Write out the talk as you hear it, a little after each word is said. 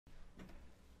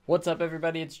What's up,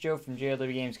 everybody? It's Joe from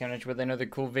JLW Games coming at you with another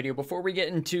cool video. Before we get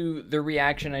into the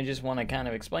reaction, I just want to kind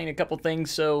of explain a couple things.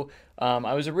 So,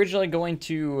 I was originally going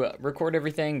to record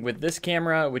everything with this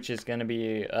camera, which is going to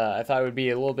be, I thought it would be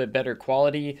a little bit better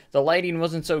quality. The lighting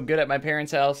wasn't so good at my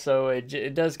parents' house, so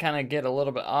it does kind of get a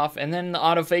little bit off. And then the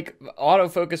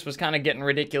autofocus was kind of getting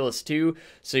ridiculous too.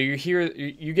 So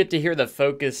you get to hear the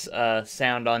focus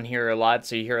sound on here a lot.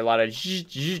 So you hear a lot of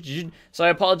so I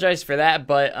apologize for that,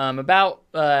 but about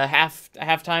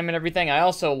half time and everything, I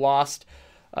also lost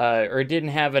or didn't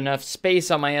have enough space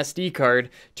on my SD card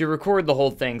to record the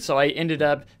whole thing, so I ended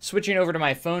up switching over to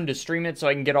my phone to stream it so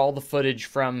I can get all the footage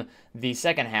from the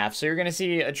second half. So you're going to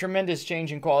see a tremendous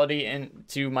change in quality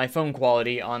into my phone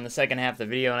quality on the second half of the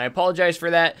video, and I apologize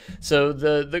for that. So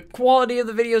the quality of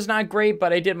the video is not great,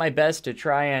 but I did my best to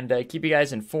try and keep you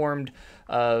guys informed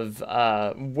of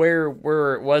where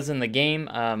it was in the game.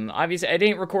 Obviously, I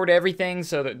didn't record everything,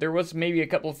 so there was maybe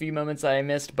a few moments that I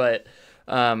missed, but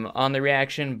on the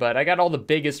reaction, but I got all the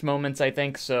biggest moments, I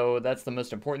think, so that's the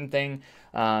most important thing,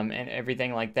 and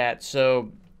everything like that.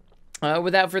 So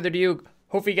without further ado,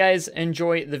 hope you guys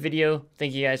enjoy the video.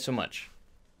 Thank you guys so much.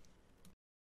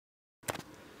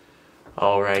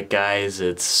 Alright guys,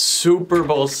 it's Super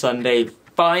Bowl Sunday.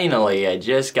 Finally, I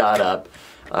just got up.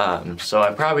 So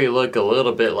I probably look a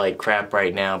little bit like crap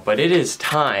right now, but it is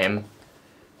time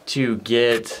to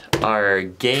get our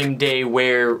game day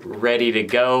wear ready to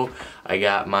go. I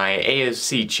got my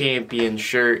AFC champion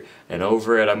shirt, and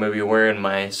over it I'm going to be wearing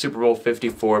my Super Bowl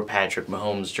 54 Patrick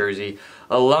Mahomes jersey,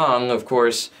 along, of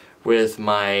course, with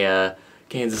my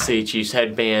Kansas City Chiefs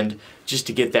headband, just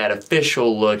to get that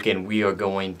official look, and we are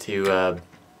going to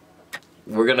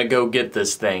we're gonna go get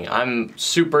this thing. I'm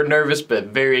super nervous but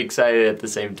very excited at the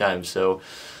same time, so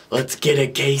let's get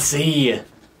it, KC!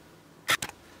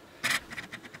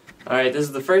 Alright, this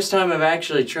is the first time I've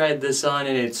actually tried this on,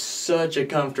 and it's such a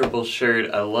comfortable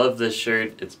shirt. I love this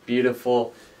shirt, it's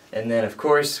beautiful. And then of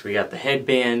course we got the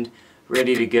headband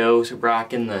ready to go, so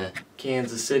rocking the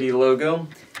Kansas City logo.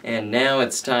 And now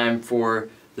it's time for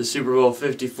the Super Bowl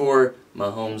 54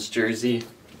 Mahomes jersey.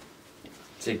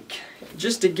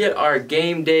 Just to get our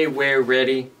game day wear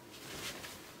ready,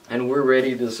 and we're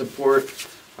ready to support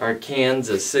our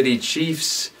Kansas City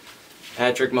Chiefs.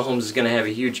 Patrick Mahomes is going to have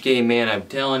a huge game, man, I'm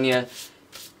telling you.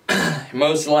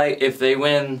 If they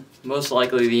win, most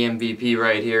likely the MVP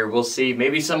right here. We'll see.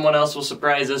 Maybe someone else will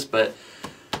surprise us, but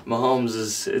Mahomes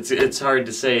is, it's hard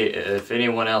to say if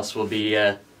anyone else will be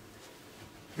that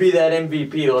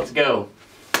MVP. Let's go.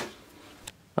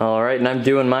 Alright, and I'm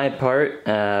doing my part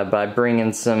by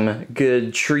bringing some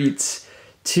good treats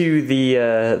to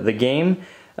the game.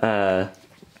 I'm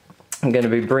going to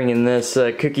be bringing this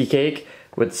cookie cake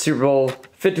with Super Bowl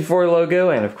 54 logo,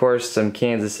 and of course some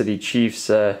Kansas City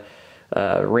Chiefs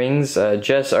rings.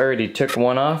 Jess already took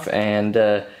one off and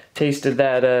tasted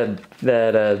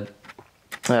that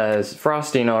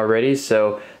frosting already,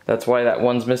 so that's why that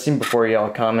one's missing, before y'all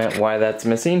comment why that's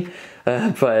missing.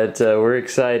 But we're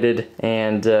excited,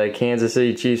 and Kansas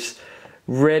City Chiefs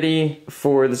ready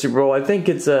for the Super Bowl. I think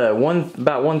it's about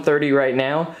 1:30 right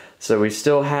now, so we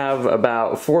still have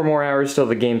about 4 more hours till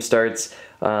the game starts.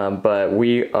 But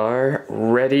we are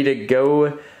ready to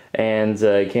go, and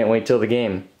can't wait till the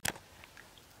game.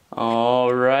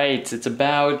 Alright, it's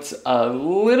about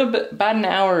about an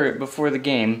hour before the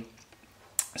game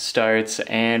starts,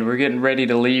 and we're getting ready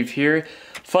to leave here.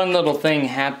 Fun little thing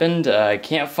happened. I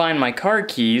can't find my car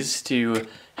keys to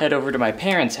head over to my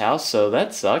parents' house, so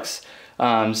that sucks.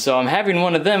 So I'm having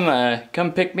one of them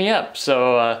come pick me up.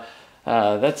 So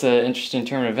that's an interesting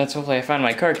turn of events. Hopefully I find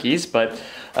my car keys, but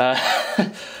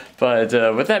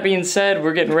with that being said,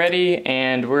 we're getting ready,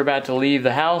 and we're about to leave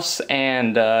the house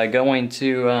and going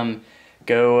to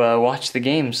go watch the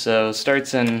game. So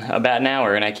starts in about an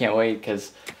hour, and I can't wait,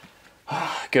 because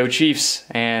go Chiefs.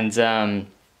 And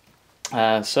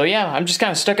so yeah, I'm just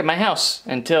kind of stuck at my house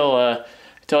until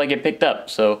I get picked up,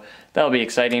 so that'll be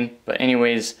exciting. But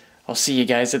anyways, I'll see you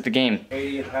guys at the game.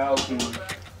 Hey, at house and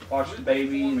watch the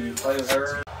baby and play with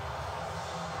her.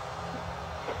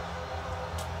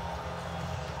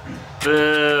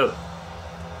 Boo!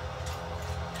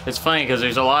 It's funny because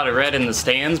there's a lot of red in the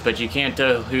stands, but you can't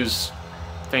tell whose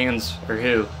fans are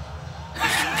who.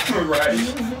 Right.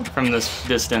 From this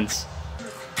distance.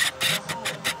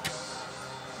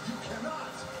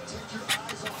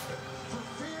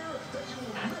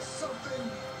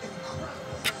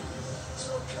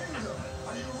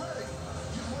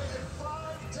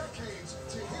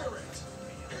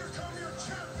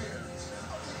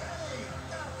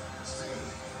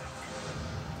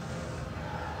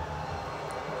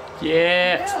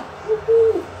 Yeah.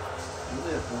 I'm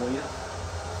there for you.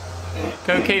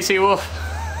 Go Casey Wolf.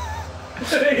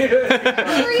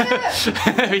 Hurry up!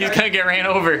 He's gonna get ran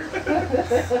over.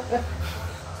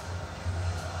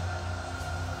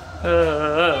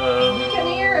 You can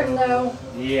hear him though.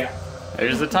 Yeah.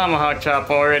 There's the tomahawk chop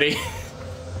already.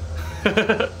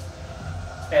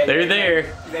 Hey, They're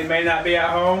there. They may not be at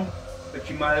home, but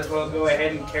you might as well go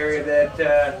ahead and carry that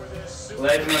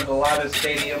legend of the loudest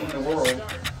stadium in the world.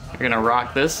 We're gonna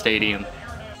rock this stadium.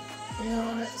 You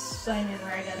know, let's sign in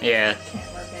right at Yeah. the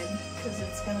camera, babe, because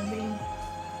it's gonna be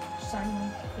signing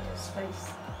in his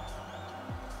face.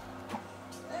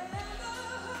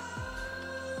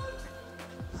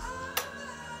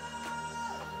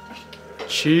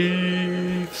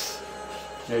 Chiefs.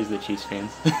 There's the Chiefs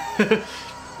fans.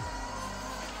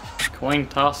 Coin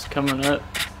toss coming up.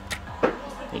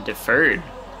 They deferred.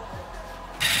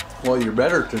 Well, you're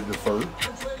better to defer.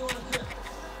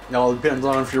 It all depends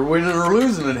on if you're winning or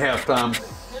losing at halftime.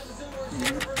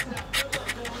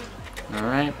 All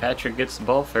right, Patrick gets the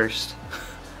ball first.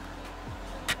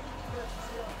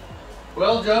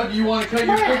 Well, Joe, do you want to cut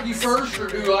your cookie first, or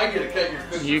do I get to cut your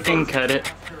cookie You can first? cut it.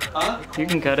 Huh? You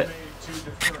can cut it.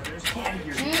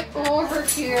 Get over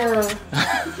here.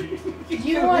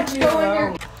 You want to go in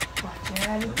your... What you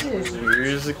gotta do?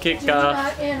 Here's the Do kickoff.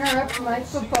 not interrupt my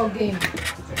football game.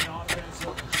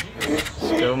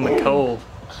 Still McCole.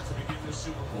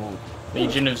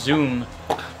 Legion of Zoom.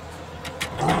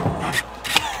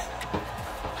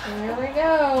 Here we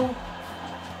go.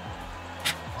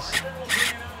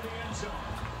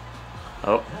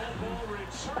 Oh,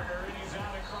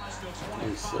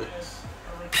 26.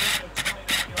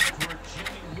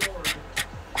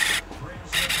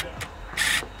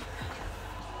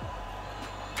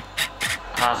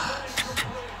 ah.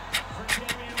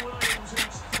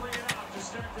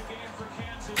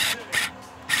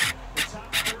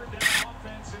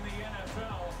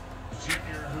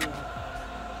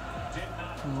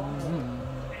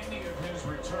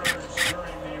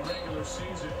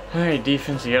 All right,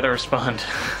 defense, you gotta respond.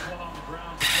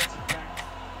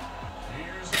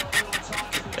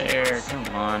 There,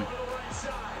 come on.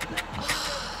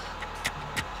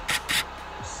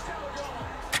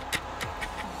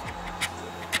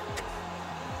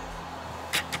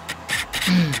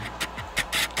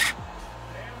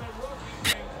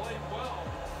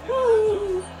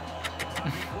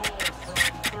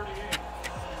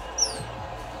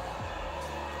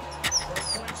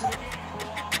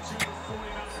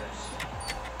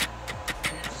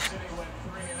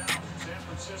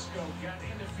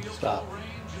 Stop.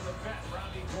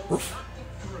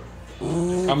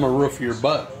 I'm a roof your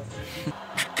butt.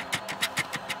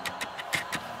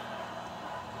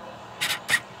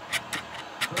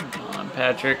 Come on,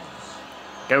 Patrick.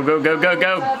 Go, go, go, go,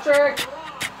 go. Patrick.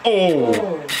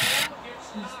 Oh!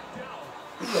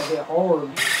 He's gonna hit hard.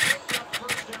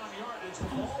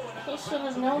 He should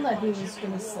have known that he was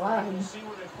going to slide.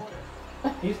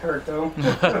 He's hurt though.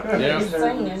 Yeah. I'm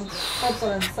saying. That's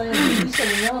what I'm saying. You should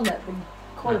have known that the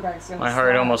quarterback's going to slide. My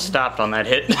heart almost stopped on that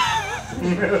hit.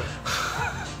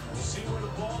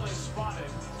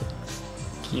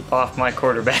 Keep off my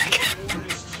quarterback.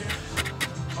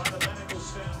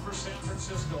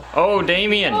 Oh,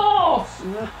 Damien. Oh!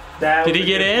 That Did was he a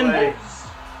get good in? play.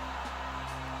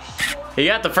 He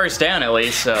got the first down at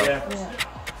least, so Yeah. Yeah.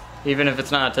 even if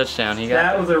it's not a touchdown, he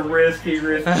That got was a risky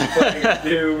play to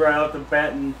do right off the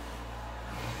bat. And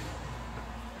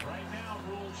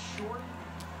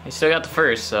he still got the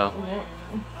first, so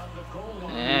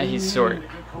yeah, he's short.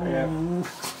 yeah.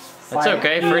 That's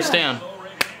okay, first down.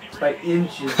 By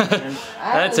inches, man.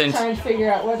 I That's was trying to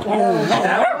figure out what the hell was that.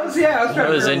 That was, yeah, I was trying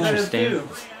That was to figure out interesting. too.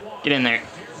 Get in there.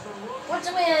 What's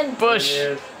a win? Bush.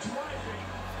 Yes.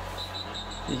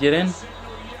 You get in?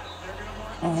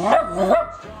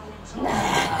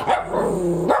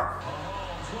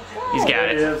 He's got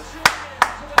it. Yes.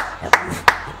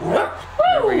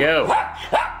 There we go.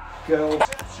 Go.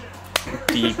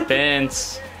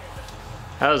 Defense.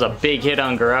 That was a big hit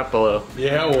on Garoppolo.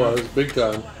 Yeah, it was. Big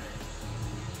time.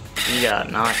 He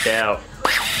got knocked out.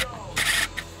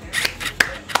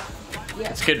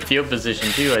 It's good field position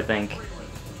too, I think.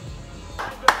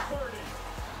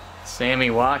 Sammy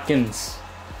Watkins.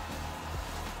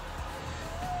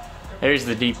 There's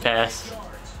the deep pass.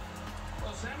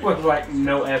 Was like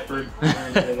no effort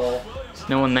at all. There's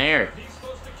no one there.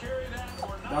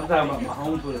 I'm talking about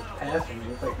Mahomes with his passing.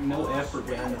 It's like no effort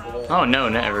behind the ball. Oh no,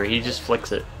 never. He just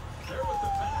flicks it.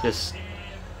 Just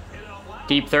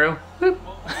deep throw. Whoop.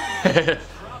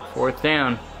 Fourth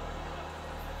down.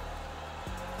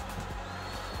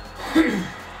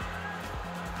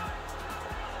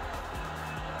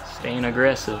 Staying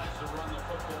aggressive.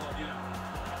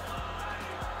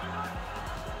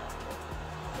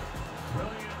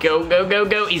 Go, go, go,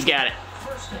 go. He's got it.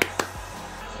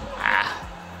 Ah.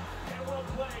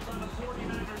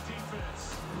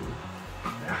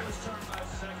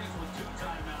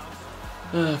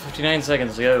 59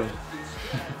 seconds to go.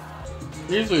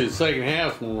 Usually the second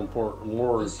half's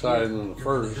more exciting than the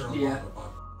first. Yeah.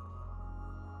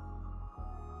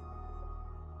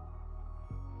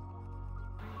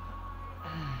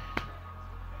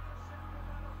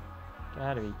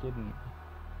 Gotta be kidding me.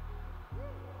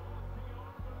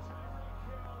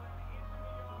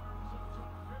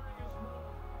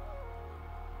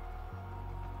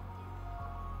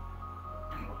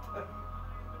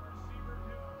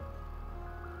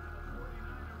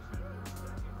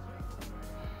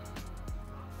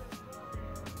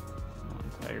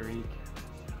 Tyreek.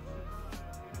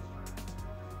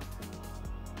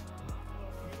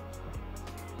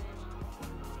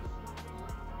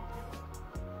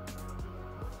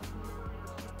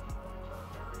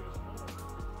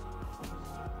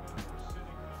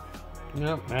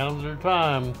 Yep, now's their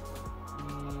time.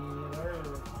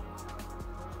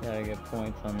 Gotta get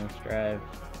points on this drive.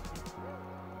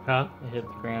 Huh? It hit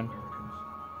the ground.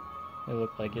 It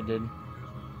looked like it did.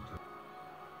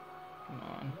 Come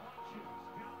on.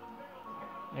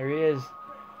 There he is.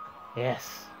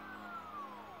 Yes.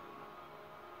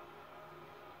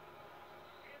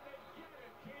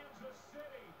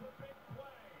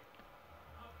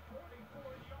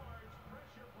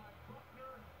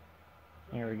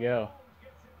 There we go.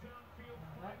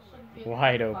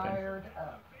 Wide open. Fired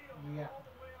up. Yeah.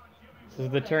 This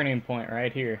is the turning point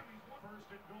right here.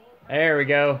 There we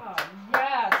go. Oh,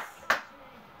 yes.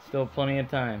 Still plenty of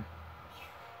time.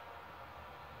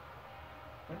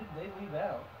 When did they leave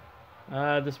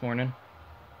out? This morning.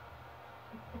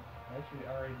 They should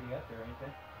already be up there, ain't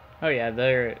they? Oh yeah,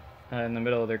 they're in the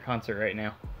middle of their concert right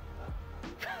now.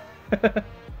 Concert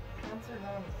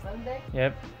on Sunday?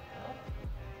 Yep.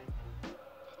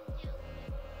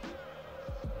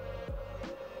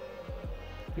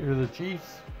 You're the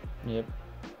Chiefs. Yep.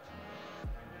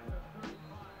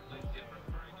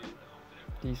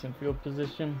 Decent field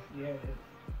position. Yeah, it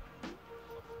is.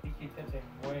 He keeps hitting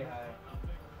way high.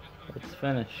 Let's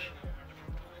finish.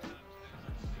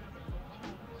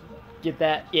 Get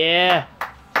that. Yeah.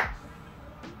 What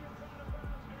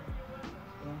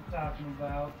I'm talking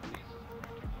about.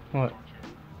 What?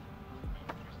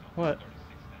 What?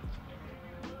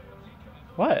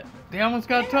 What? They almost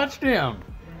got a touchdown.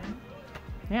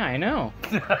 Yeah, I know.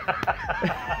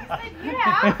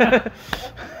 Yeah.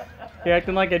 You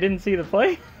acting like I didn't see the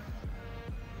play?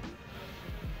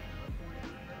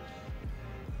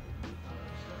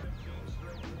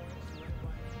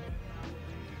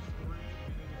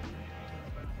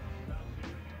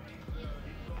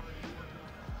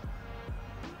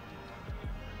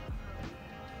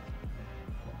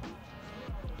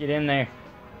 Get in there.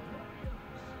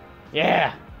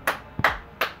 Yeah.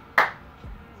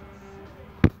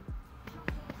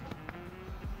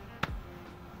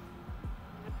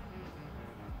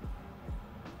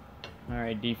 All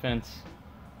right, defense.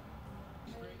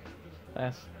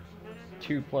 Last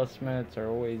 2+ minutes are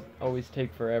always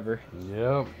take forever.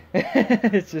 Yep.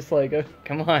 It's just like, oh,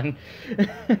 come on.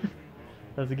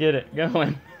 Let's get it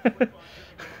going.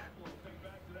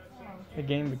 The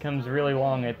game becomes really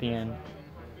long at the end.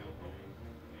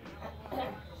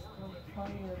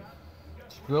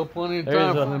 Still plenty of There's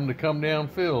time a- for them to come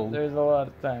downfield. There's a lot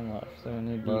of time left, so we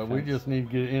need defense. But we just need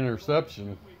to get an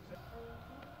interception.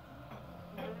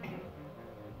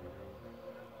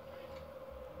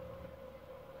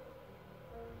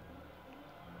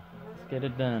 Let's get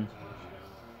it done.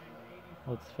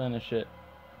 Let's finish it.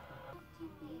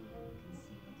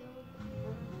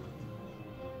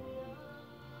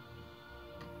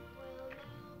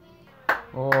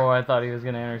 Oh, I thought he was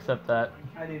going to intercept that.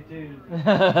 I did too.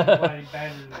 Why he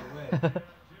batted it away.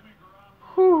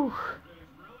 Whew.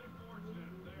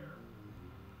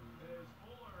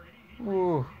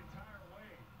 Ooh.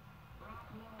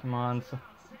 Come on.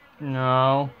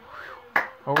 No.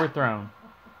 Overthrown.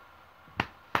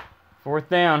 4th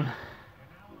down.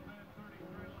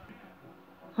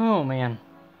 Oh, man.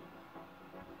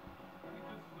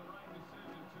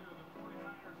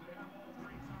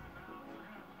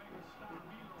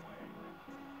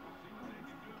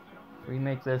 If we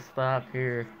make this stop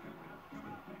here.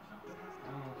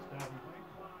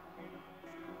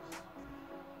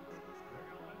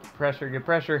 Pressure, get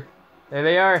pressure. There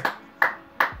they are.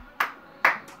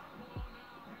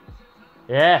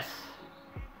 Yes.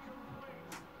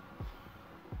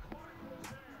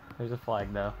 There's a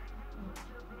flag though.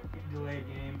 Delay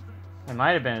game. It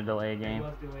might have been a delay It game.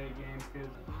 was delay game because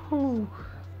Whew.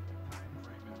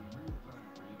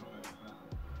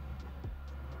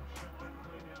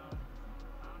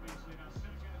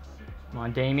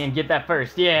 on, Damien, get that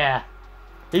first. Yeah.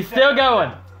 He's still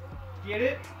going. Get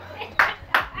it?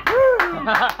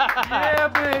 Yeah,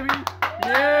 baby.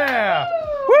 Yeah.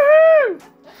 Woohoo!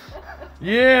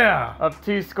 Yeah. Up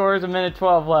 2 scores,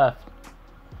 1:12 left.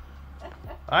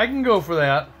 I can go for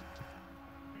that.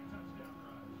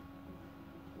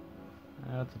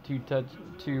 That's a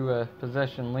two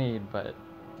possession lead, but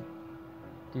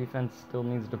defense still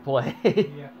needs to play.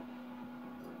 Yeah.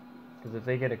 Because if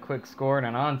they get a quick score and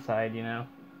an onside, you know.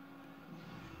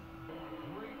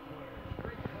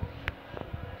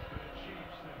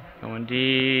 Going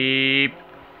deep.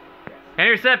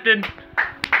 Intercepted.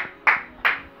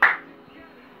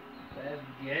 That's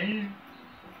good.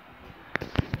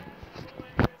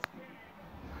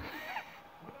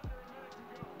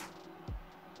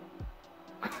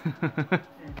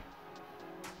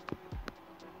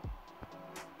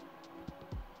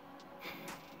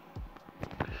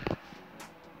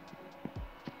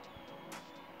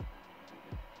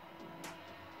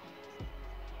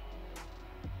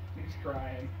 He's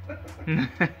crying.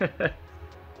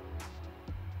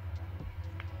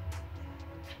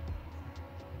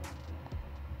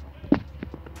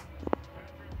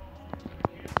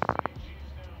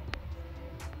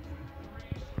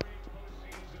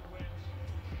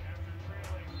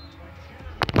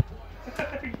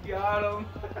 Got him.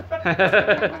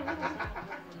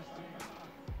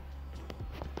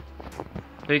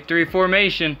 Big 3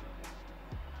 formation.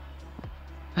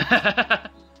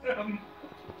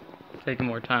 Taking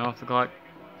more time off the clock.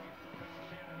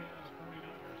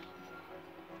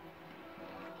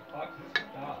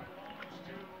 Stop.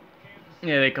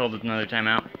 Yeah, they called it another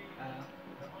timeout.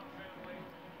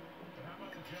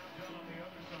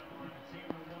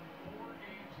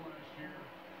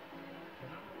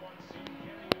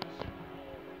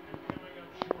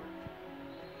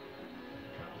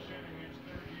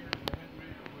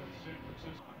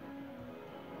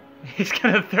 He's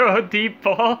gonna throw a deep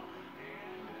ball.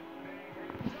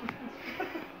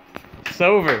 It's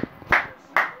over.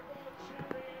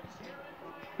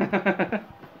 Yeah, that's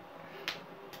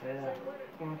what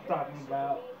I'm talking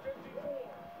about.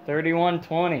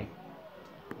 31-20.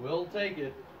 We'll take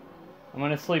it. I'm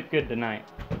gonna sleep good tonight.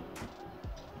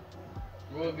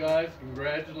 Well, guys,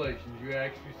 congratulations. You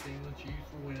actually seen the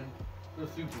Chiefs win the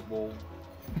Super Bowl.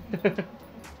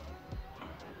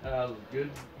 That was a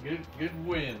good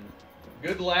win.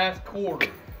 Good last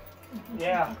quarter.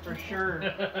 Yeah, for sure.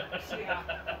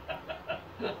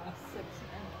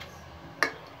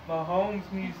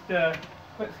 Mahomes needs to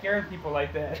quit scaring people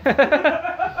like that.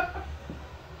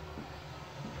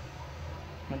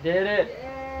 I did it.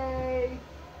 Yay!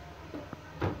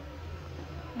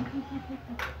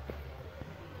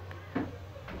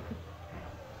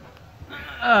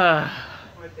 Uh, I'm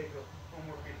gonna take one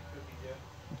more piece of cookie, Jeff.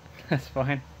 that's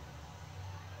fine.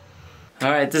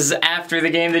 Alright, this is after the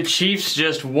game. The Chiefs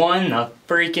just won the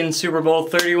freaking Super Bowl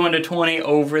 31-20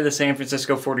 over the San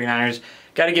Francisco 49ers.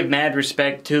 Gotta give mad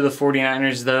respect to the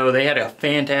 49ers, though. They had a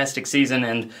fantastic season,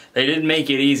 and they didn't make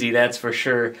it easy, that's for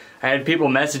sure. I had people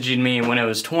messaging me when it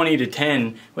was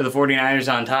 20-10 with the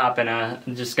 49ers on top,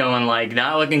 and just going like,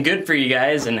 not looking good for you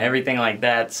guys, and everything like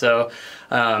that. So,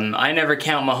 I never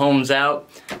count Mahomes out.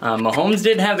 Mahomes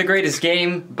didn't have the greatest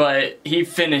game, but he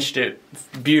finished it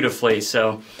beautifully.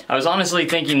 So, I was honestly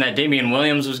thinking that Damian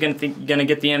Williams was gonna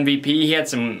get the MVP. He had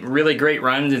some really great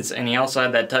runs, and he also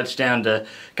had that touchdown to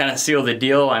kind of seal the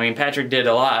deal. I mean, Patrick did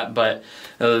a lot, but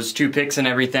those 2 picks and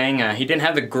everything. He didn't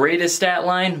have the greatest stat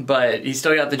line, but he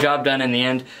still got the job done in the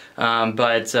end.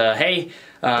 Hey,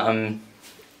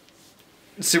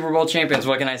 Super Bowl champions,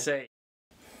 what can I say?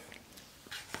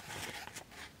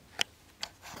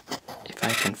 If I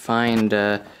can find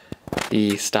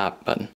the stop button.